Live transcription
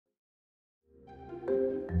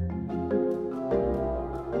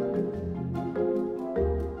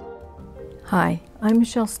Hi, I'm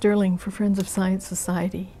Michelle Stirling for Friends of Science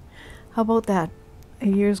Society. How about that? A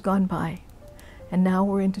year's gone by, and now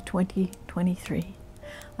we're into 2023.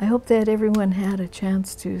 I hope that everyone had a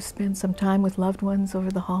chance to spend some time with loved ones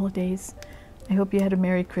over the holidays. I hope you had a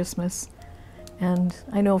Merry Christmas, and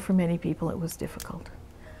I know for many people it was difficult.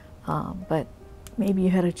 But maybe you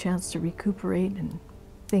had a chance to recuperate and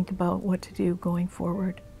think about what to do going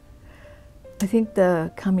forward. I think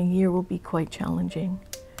the coming year will be quite challenging.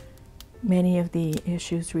 Many of the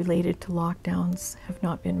issues related to lockdowns have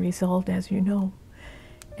not been resolved, as you know.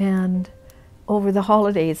 And over the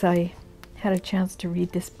holidays, I had a chance to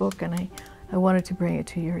read this book, and I wanted to bring it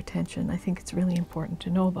to your attention. I think it's really important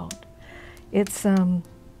to know about. It's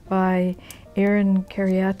by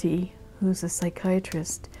Kheriaty, who's a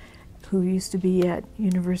psychiatrist who used to be at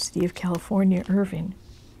University of California, Irvine.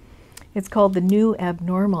 It's called The New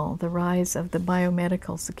Abnormal, The Rise of the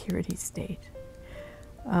Biomedical Security State.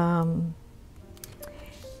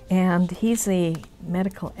 And he's a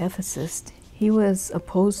medical ethicist. He was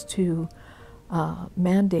opposed to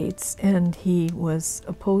mandates, and he was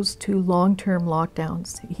opposed to long-term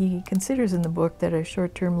lockdowns. He considers in the book that a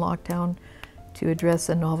short-term lockdown to address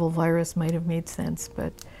a novel virus might have made sense,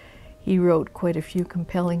 but he wrote quite a few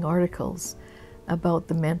compelling articles about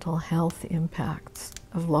the mental health impacts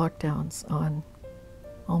of lockdowns on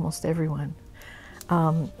almost everyone.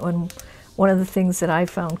 One of the things that I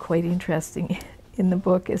found quite interesting in the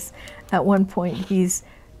book is at one point he's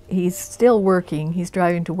still working. He's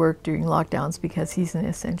driving to work during lockdowns because he's an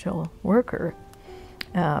essential worker,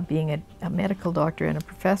 being a medical doctor and a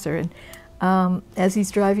professor. And as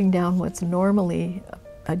he's driving down what's normally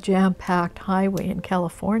a jam-packed highway in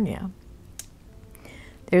California,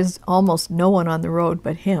 there's almost no one on the road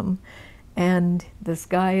but him. And the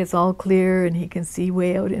sky is all clear, and he can see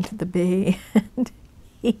way out into the bay. And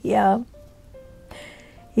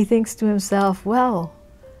he thinks to himself, well,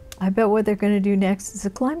 I bet what they're going to do next is a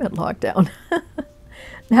climate lockdown.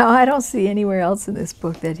 Now, I don't see anywhere else in this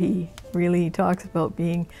book that he really talks about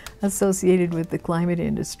being associated with the climate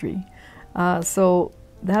industry. So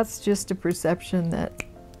that's just a perception that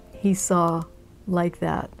he saw like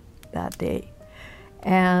that day.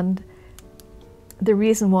 And the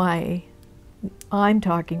reason why I'm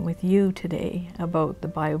talking with you today about the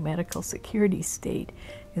biomedical security state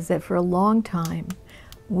is that for a long time,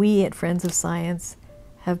 we at Friends of Science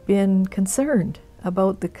have been concerned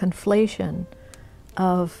about the conflation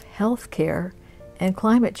of healthcare and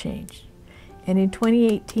climate change. And in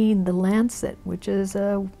 2018, The Lancet, which is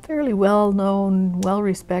a fairly well-known,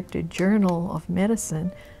 well-respected journal of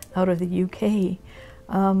medicine out of the UK,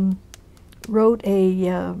 wrote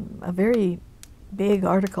a very big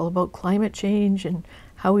article about climate change and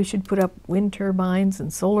how we should put up wind turbines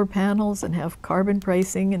and solar panels and have carbon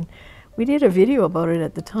pricing. And we did a video about it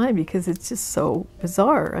at the time because it's just so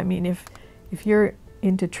bizarre. I mean, if you're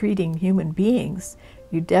into treating human beings,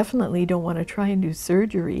 you definitely don't want to try and do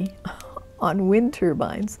surgery on wind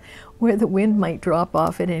turbines where the wind might drop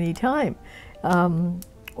off at any time,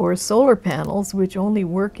 or solar panels, which only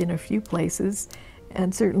work in a few places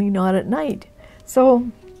and certainly not at night.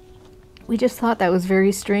 So we just thought that was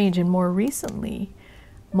very strange. And more recently,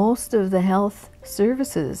 most of the health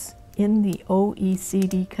services in the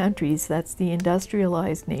OECD countries, that's the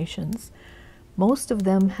industrialized nations, most of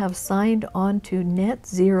them have signed on to net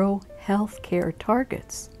zero healthcare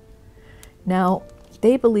targets. Now,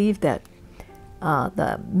 they believe that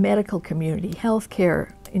the medical community,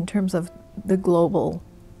 healthcare, in terms of the global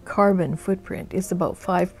carbon footprint, is about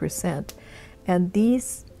 5%. And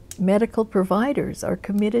these medical providers are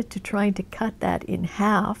committed to trying to cut that in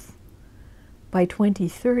half by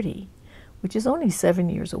 2030, which is only 7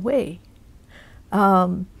 years away.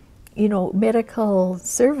 You know, medical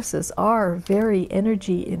services are very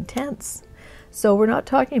energy intense. So we're not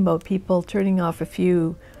talking about people turning off a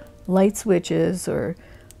few light switches or,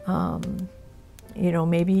 you know,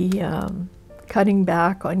 maybe cutting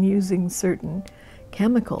back on using certain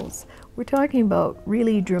chemicals. We're talking about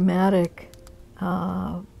really dramatic,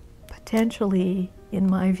 potentially, in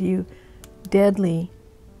my view, deadly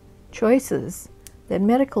choices that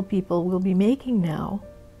medical people will be making now.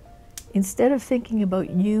 Instead of thinking about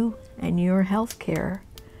you and your health care,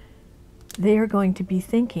 they are going to be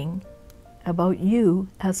thinking about you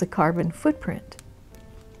as a carbon footprint.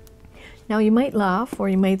 Now, you might laugh, or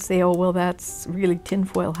you might say, oh, well, that's really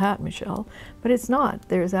tinfoil hat, Michelle, but it's not.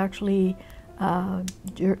 There's actually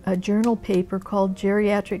a journal paper called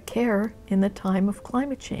Geriatric Care in the Time of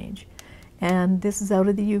Climate Change. And this is out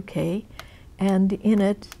of the UK, and in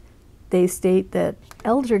it, they state that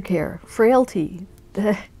elder care, frailty,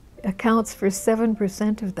 accounts for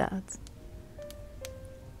 7% of that.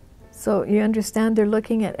 So you understand they're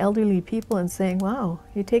looking at elderly people and saying, wow,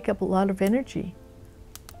 you take up a lot of energy.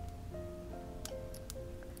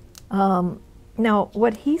 Now,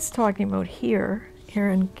 what he's talking about here,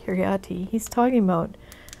 Aaron Kheriaty, he's talking about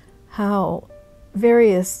how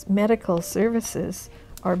various medical services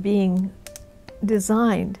are being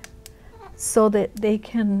designed so that they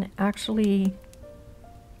can actually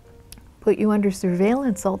put you under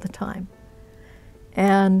surveillance all the time.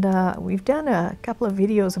 And we've done a couple of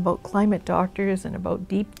videos about climate doctors and about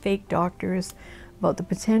deep fake doctors, about the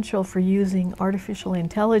potential for using artificial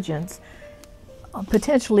intelligence,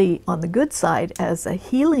 potentially on the good side as a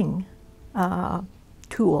healing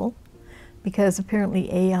tool, because apparently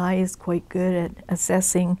AI is quite good at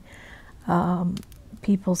assessing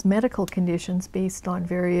people's medical conditions based on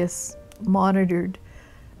various monitored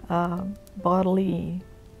bodily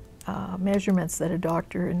measurements that a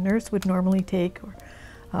doctor and nurse would normally take, or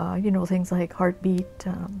you know, things like heartbeat,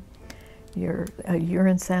 your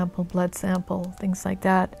urine sample, blood sample, things like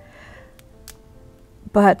that.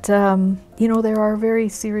 But you know, there are very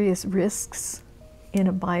serious risks in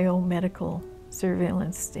a biomedical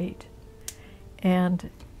surveillance state, and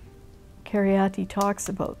Kheriaty talks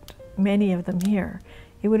about many of them here.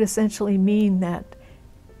 It would essentially mean that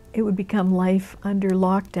it would become life under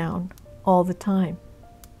lockdown all the time.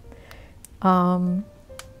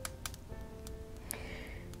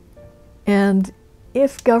 And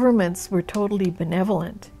if governments were totally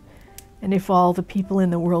benevolent, and if all the people in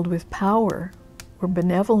the world with power were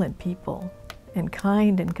benevolent people and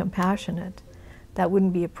kind and compassionate, that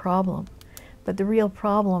wouldn't be a problem. But the real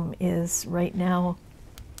problem is right now,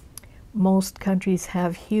 most countries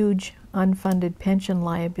have huge unfunded pension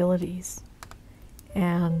liabilities.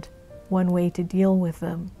 And one way to deal with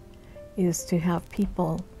them is to have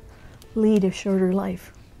people lead a shorter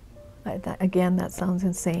life. Again, that sounds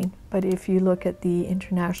insane, but if you look at the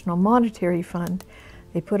International Monetary Fund,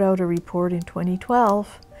 they put out a report in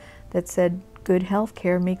 2012 that said good health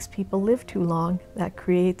care makes people live too long. That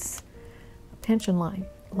creates pension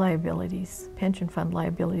liabilities, pension fund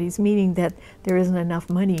liabilities, meaning that there isn't enough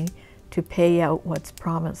money to pay out what's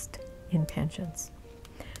promised in pensions.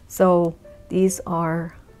 So these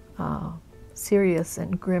are serious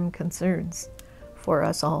and grim concerns for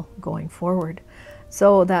us all going forward.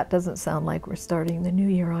 So that doesn't sound like we're starting the new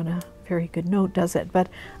year on a very good note, does it? But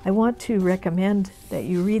I want to recommend that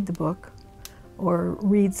you read the book or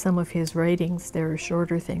read some of his writings. There are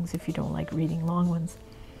shorter things if you don't like reading long ones,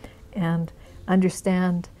 and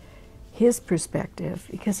understand his perspective,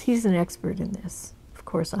 because he's an expert in this. Of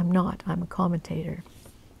course, I'm not. I'm a commentator.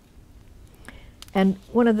 And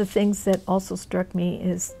one of the things that also struck me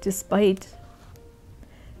is, despite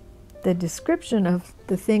the description of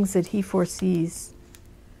the things that he foresees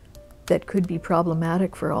that could be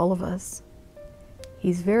problematic for all of us,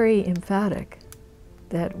 he's very emphatic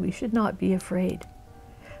that we should not be afraid.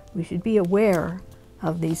 We should be aware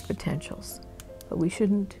of these potentials, but we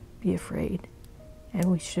shouldn't be afraid, and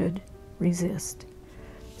we should resist.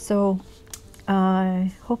 So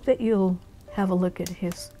I hope that you'll have a look at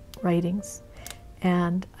his writings,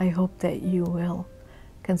 and I hope that you will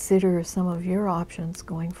consider some of your options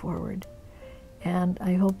going forward. And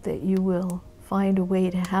I hope that you will find a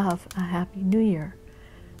way to have a happy new year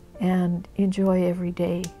and enjoy every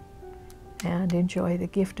day and enjoy the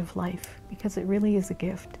gift of life, because it really is a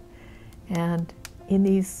gift. And in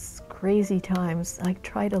these crazy times, I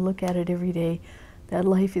try to look at it every day that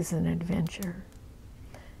life is an adventure.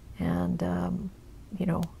 And you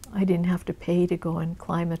know, I didn't have to pay to go and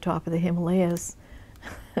climb the top of the Himalayas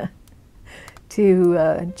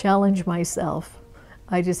to challenge myself.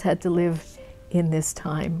 I just had to live in this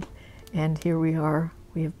time, and here we are.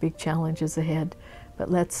 We have big challenges ahead, but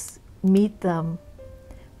let's meet them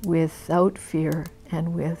without fear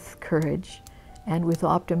and with courage and with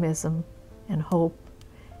optimism and hope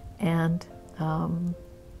and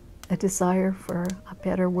a desire for a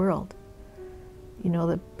better world. You know,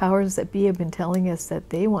 the powers that be have been telling us that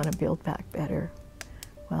they want to build back better.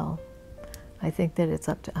 Well, I think that it's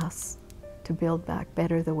up to us to build back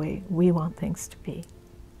better the way we want things to be.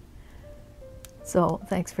 So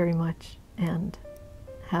thanks very much, and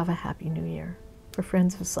have a happy new year. For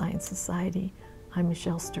Friends of Science Society, I'm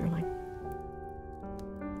Michelle Stirling.